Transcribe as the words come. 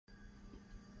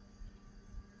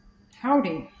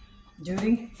Howdy,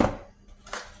 Judy.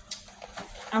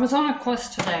 I was on a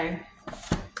quest today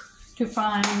to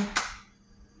find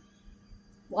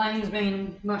lion's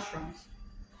mane mushrooms.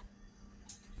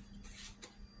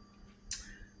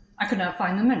 I could not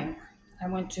find them anywhere. I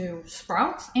went to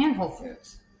Sprouts and Whole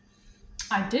Foods.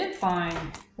 I did find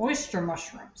oyster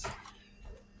mushrooms.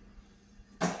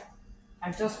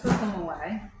 I just put them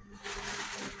away.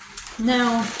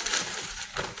 Now,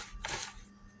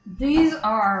 these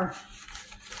are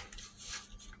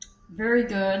very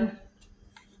good.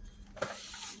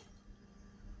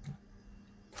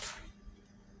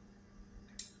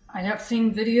 I have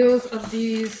seen videos of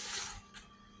these.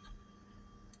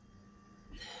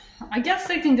 I guess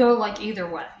they can go like either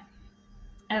way.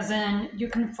 As in, you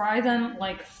can fry them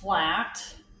like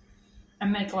flat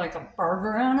and make like a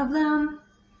burger out of them.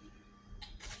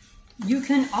 You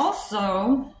can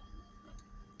also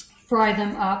fry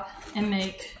them up and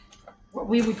make what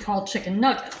we would call chicken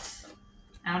nuggets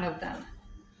out of them.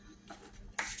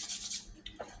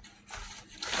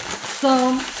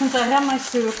 So, since I have my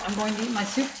soup, I'm going to eat my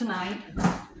soup tonight.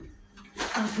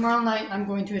 And tomorrow night, I'm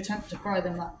going to attempt to fry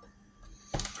them up.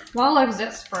 While I was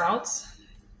at Sprouts,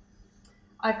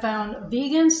 I found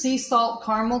vegan sea salt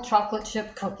caramel chocolate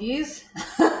chip cookies.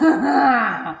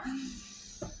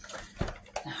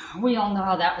 We all know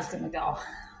how that was going to go.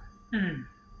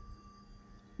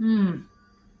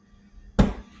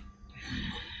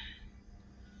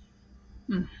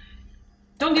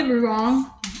 Don't get me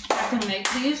wrong, I can make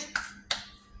these.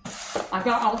 I've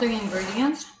got all the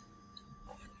ingredients.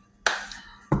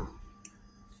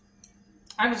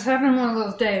 I was having one of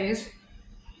those days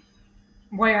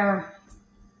where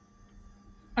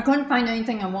I couldn't find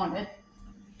anything I wanted.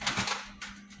 I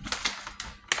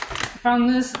found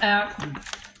this at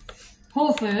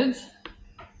Whole Foods.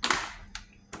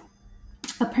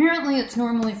 Apparently it's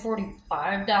normally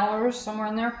 $45, somewhere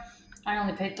in there. I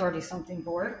only paid 30 something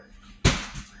for it.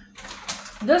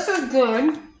 This is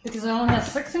good because it only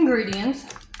has 6 ingredients.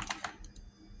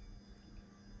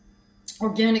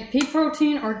 Organic pea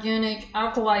protein, organic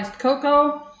alkalized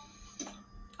cocoa,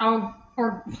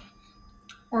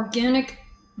 organic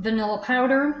vanilla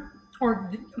powder,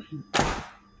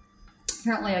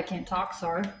 apparently I can't talk,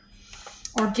 sorry.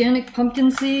 Organic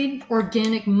pumpkin seed,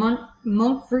 organic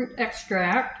monk fruit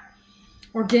extract,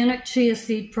 organic chia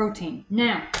seed protein.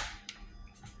 Now,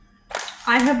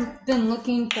 I have been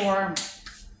looking for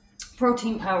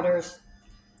protein powders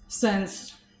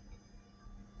since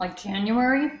like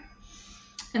January.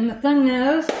 And the thing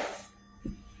is,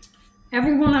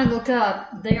 everyone I look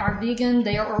up, they are vegan,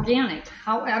 they are organic.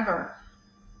 However,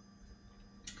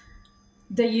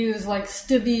 they use like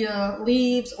stevia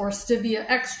leaves or stevia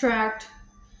extract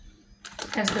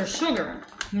as their sugar.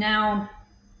 Now,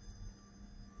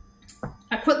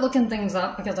 I quit looking things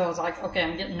up because I was like, okay,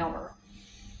 I'm getting nowhere.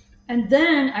 And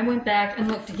then I went back and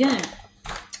looked again.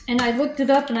 And I looked it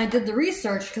up and I did the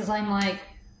research because I'm like,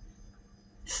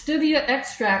 stevia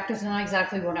extract is not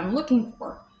exactly what I'm looking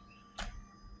for.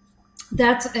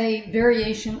 That's a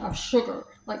variation of sugar,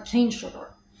 like cane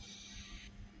sugar.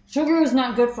 Sugar is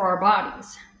not good for our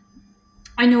bodies.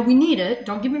 I know we need it,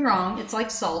 don't get me wrong, it's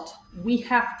like salt. We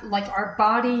have, like our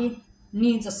body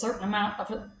needs a certain amount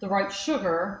of the right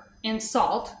sugar and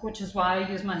salt, which is why I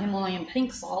use my Himalayan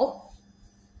pink salt.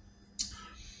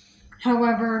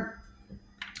 However,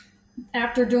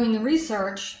 after doing the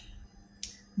research,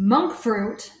 monk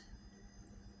fruit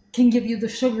can give you the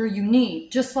sugar you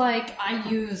need. Just like I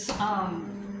use,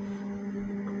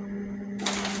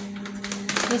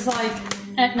 just like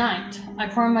at night, I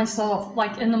pour myself,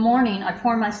 like in the morning, I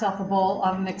pour myself a bowl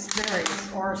of mixed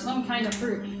berries or some kind of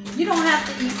fruit. You don't have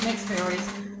to eat mixed berries.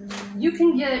 You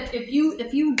can get, if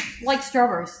you like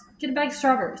strawberries, get a bag of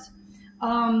strawberries.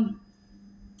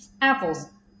 Apples.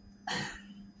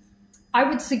 I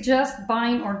would suggest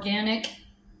buying organic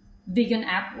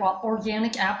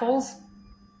organic apples.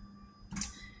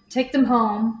 Take them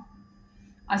home.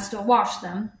 I still wash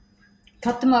them.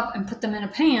 Cut them up and put them in a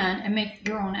pan and make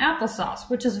your own applesauce,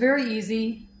 which is very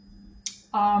easy.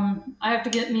 I have to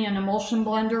get me an emulsion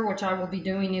blender, which I will be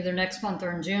doing either next month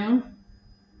or in June.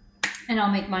 And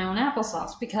I'll make my own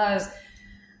applesauce because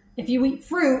if you eat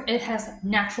fruit, it has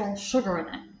natural sugar in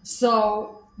it.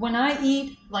 So when I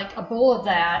eat like a bowl of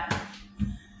that,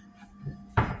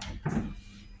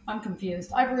 I'm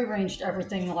confused. I've rearranged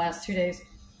everything the last 2 days.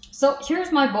 So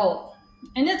here's my bowl,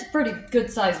 and it's a pretty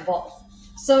good sized bowl.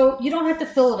 So you don't have to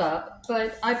fill it up,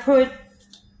 but I put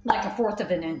like 1/4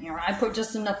 of it in here. I put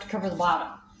just enough to cover the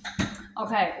bottom.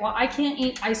 Okay, well I can't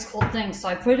eat ice cold things, so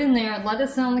I put it in there, let it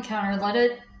sit on the counter, let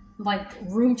it like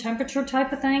room temperature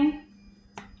type of thing.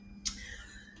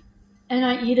 and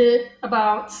I eat it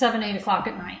about 7, 8 o'clock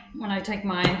at night when I take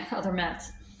my other meds.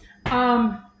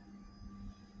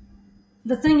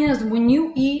 The thing is, when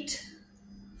you eat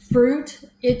fruit,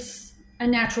 it's a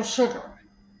natural sugar,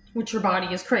 which your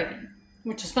body is craving,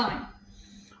 which is fine.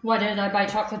 Why did I buy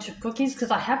chocolate chip cookies?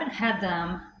 Because I haven't had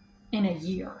them in a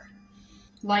year.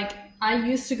 Like, I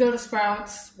used to go to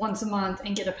Sprouts once a month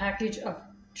and get a package of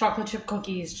chocolate chip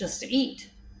cookies just to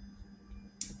eat.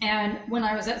 And when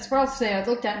I was at Sprouts today, I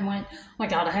looked at it and went, oh my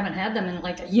God, I haven't had them in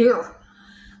like a year.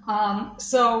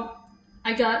 So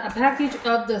I got a package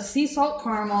of the sea salt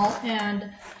caramel,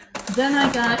 and then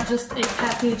I got just a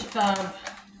package of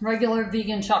regular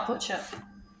vegan chocolate chip.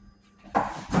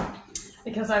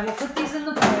 Because I will put these in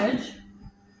the fridge.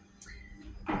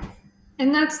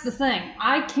 And that's the thing.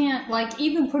 I can't, like,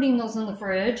 even putting those in the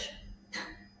fridge,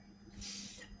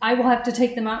 I will have to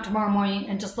take them out tomorrow morning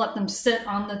and just let them sit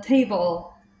on the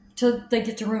table till they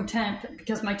get to room temp,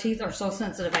 because my teeth are so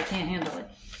sensitive I can't handle it.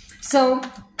 So,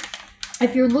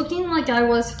 if you're looking like I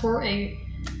was for a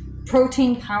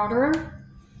protein powder,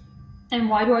 and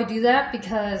why do I do that?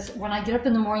 Because when I get up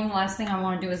in the morning, last thing I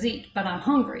want to do is eat, but I'm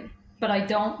hungry. But I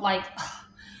don't like,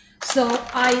 so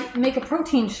I make a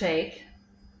protein shake,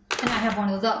 and I have one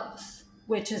of those,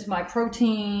 which is my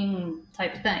protein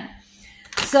type of thing.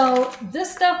 So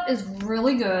this stuff is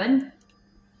really good.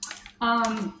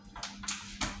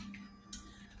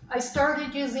 I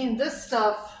started using this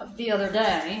stuff the other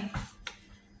day,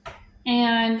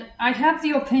 and I have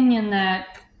the opinion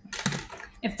that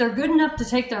if they're good enough to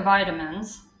take their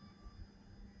vitamins,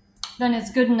 then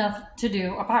it's good enough to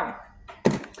do a powder.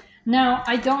 Now,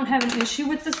 I don't have an issue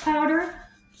with this powder.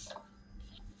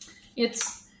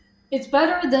 It's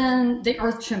better than the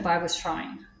Earth Chimp I was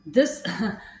trying. This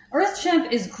Earth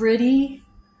Chimp is gritty,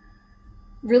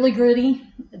 really gritty.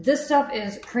 This stuff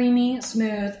is creamy,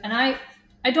 smooth, and I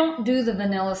don't do the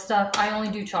vanilla stuff. I only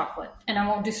do chocolate, and I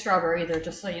won't do strawberry either,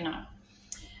 just so you know.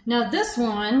 Now, this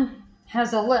one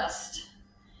has a list.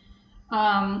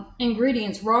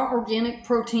 Ingredients: raw organic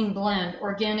protein blend,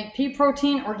 organic pea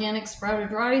protein, organic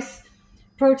sprouted rice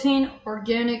protein,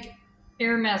 organic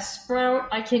air mass sprout,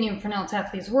 I can't even pronounce half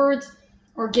these words,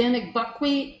 organic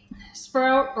buckwheat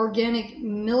sprout, organic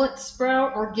millet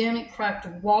sprout, organic cracked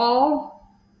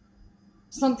wall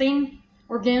something,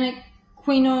 organic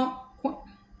quinoa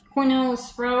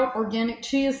sprout, organic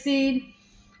chia seed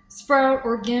sprout,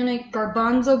 organic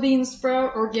garbanzo bean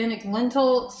sprout, organic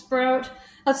lentil sprout.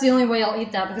 That's the only way I'll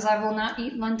eat that, because I will not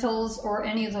eat lentils or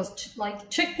any of those, like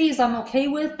chickpeas I'm okay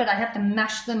with, but I have to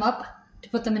mash them up to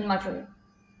put them in my food.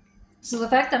 So the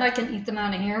fact that I can eat them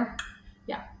out of here,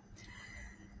 yeah.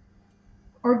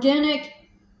 Organic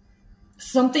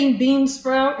something bean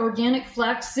sprout, organic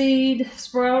flaxseed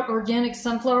sprout, organic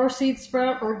sunflower seed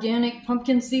sprout, organic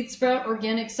pumpkin seed sprout,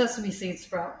 organic sesame seed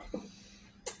sprout.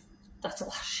 That's a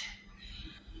lot of shit.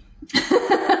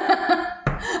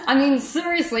 I mean,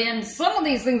 seriously, and some of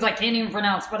these things I can't even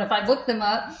pronounce, but if I look them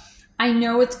up, I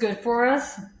know it's good for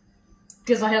us,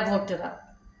 because I have looked it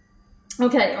up.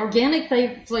 Okay, organic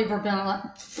flavor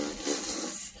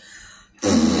balance.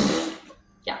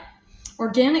 Yeah.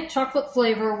 Organic chocolate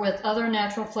flavor with other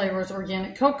natural flavors.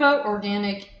 Organic cocoa,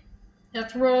 organic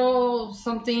erythritol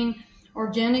something,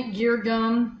 organic gear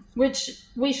gum, which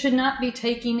we should not be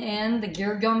taking in, the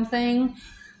gear gum thing.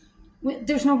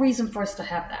 There's no reason for us to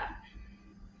have that.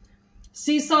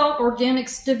 Sea salt, organic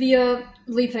stevia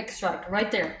leaf extract,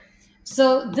 right there.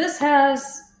 So this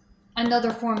has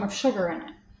another form of sugar in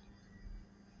it.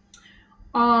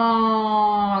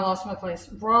 I lost my place.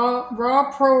 Raw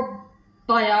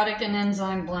probiotic and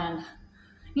enzyme blend.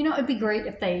 You know, it'd be great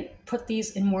if they put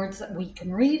these in words that we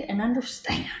can read and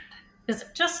understand. Is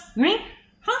it just me?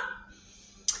 Huh?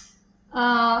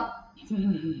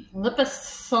 Lipus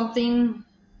something.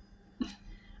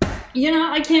 You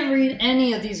know, I can't read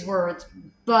any of these words,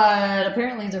 but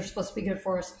apparently they're supposed to be good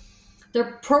for us.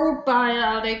 They're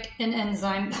probiotic and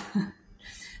enzyme.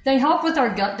 They help with our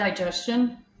gut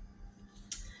digestion.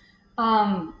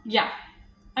 Yeah.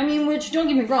 I mean, which, don't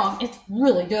get me wrong, it's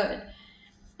really good.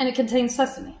 And it contains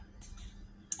sesame.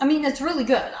 I mean, it's really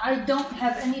good. I don't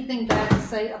have anything bad to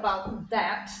say about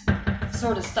that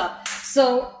sort of stuff.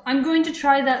 So I'm going to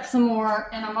try that some more,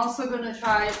 and I'm also going to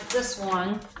try this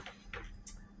one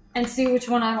and see which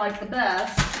one I like the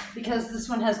best, because this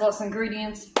one has less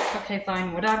ingredients. Okay,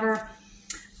 fine, whatever.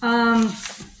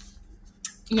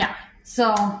 Yeah,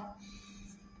 so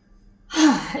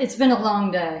it's been a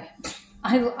long day.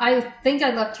 I think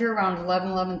I left here around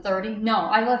 11:30. No,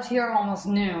 I left here almost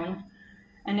noon,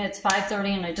 and it's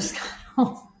 5:30, and I just got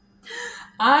home.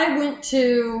 I went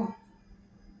to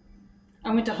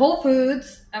Whole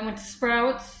Foods. I went to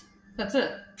Sprouts. That's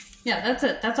it. Yeah, that's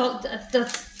it. That's all.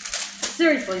 That's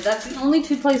seriously, that's the only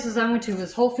two places I went to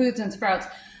was Whole Foods and Sprouts,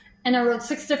 and I rode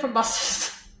 6 different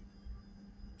buses.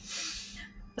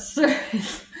 So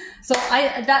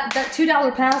that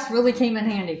 $2 pass really came in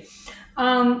handy.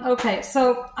 Okay,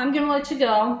 so I'm gonna let you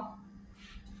go.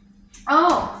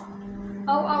 Oh.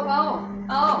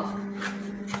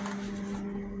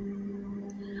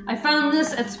 I found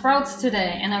this at Sprouts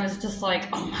today, and I was just like,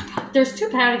 oh my god, there's 2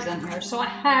 patties in here, so I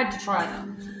had to try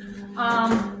them.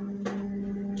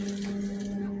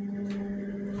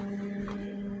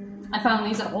 I found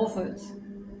these at Whole Foods.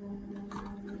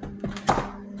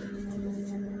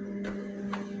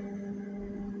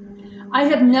 I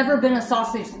have never been a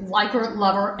sausage liker,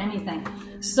 lover, anything.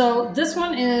 So this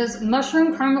one is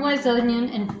mushroom, caramelized onion,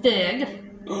 and fig.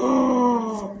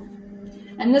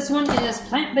 And this one is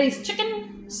plant-based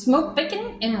chicken, smoked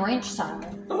bacon, and ranch salad.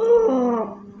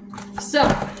 So,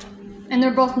 and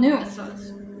they're both new, it says.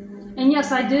 And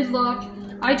yes, I did look.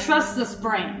 I trust this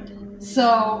brand.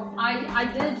 So I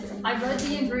read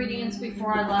the ingredients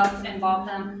before I left and bought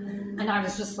them. And I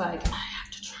was just like, I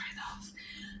have to try those.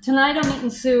 Tonight I'm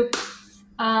eating soup.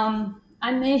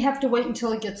 I may have to wait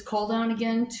until it gets cold down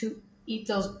again to eat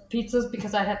those pizzas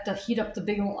because I have to heat up the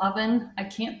big old oven. I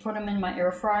can't put them in my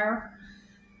air fryer.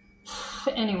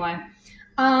 Anyway,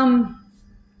 had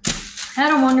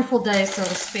a wonderful day, so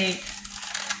to speak.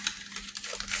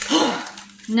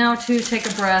 Now to take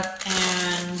a breath,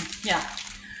 and yeah,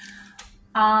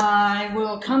 I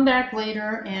will come back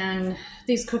later, and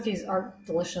these cookies are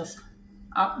delicious.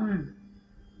 I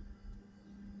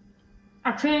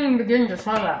can't even begin to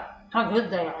tell you how good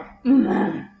they are.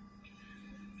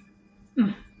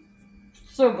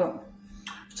 So good.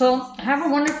 So have a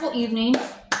wonderful evening,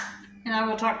 and I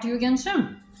will talk to you again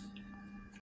soon.